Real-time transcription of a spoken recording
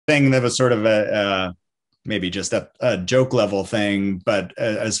thing that was sort of maybe just a joke level thing. But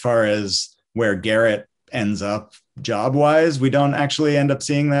as far as where Garrett ends up job wise, we don't actually end up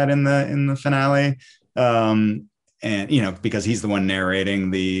seeing that in the finale. And, because he's the one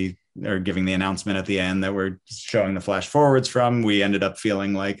narrating or giving the announcement at the end that we're showing the flash forwards from, we ended up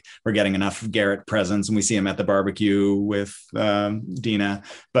feeling like we're getting enough Garrett presence, and we see him at the barbecue with Dina.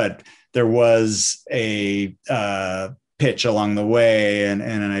 But there was a pitch along the way and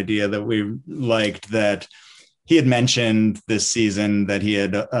an idea that we liked, that he had mentioned this season that he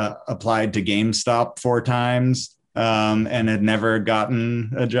had applied to GameStop 4 times and had never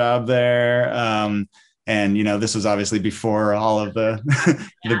gotten a job there. And, this was obviously before all of the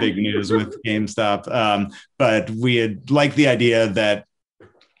the big news with GameStop. But we had liked the idea that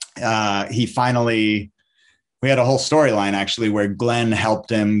we had a whole storyline actually where Glenn helped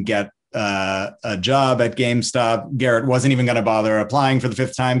him get a job at GameStop. Garrett wasn't even going to bother applying for the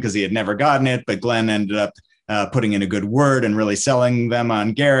 5th time because he had never gotten it, but Glenn ended up putting in a good word and really selling them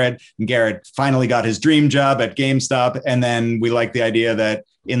on Garrett. And Garrett finally got his dream job at GameStop. And then we like the idea that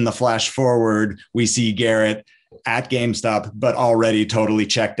in the flash forward, we see Garrett at GameStop, but already totally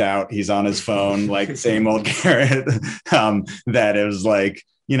checked out. He's on his phone, like same old Garrett. That it was like,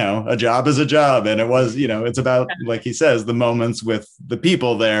 a job is a job. And it was, it's about, like he says, the moments with the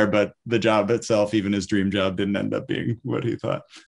people there, but the job itself, even his dream job, didn't end up being what he thought.